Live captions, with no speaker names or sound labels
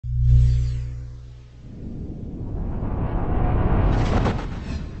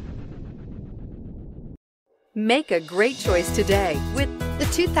Make a great choice today with the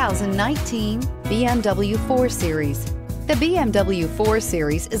 2019 BMW 4 Series. The BMW 4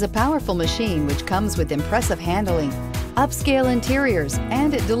 Series is a powerful machine which comes with impressive handling, upscale interiors,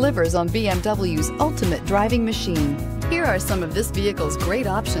 and it delivers on BMW's ultimate driving machine. Here are some of this vehicle's great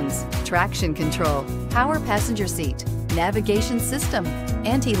options: traction control, power passenger seat, navigation system,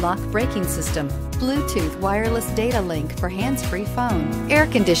 anti-lock braking system, Bluetooth wireless data link for hands-free phone, air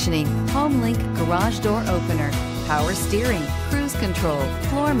conditioning, home link garage door opener, power steering, cruise control,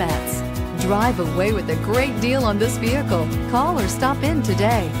 floor mats. Drive away with a great deal on this vehicle. Call or stop in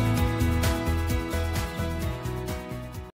today.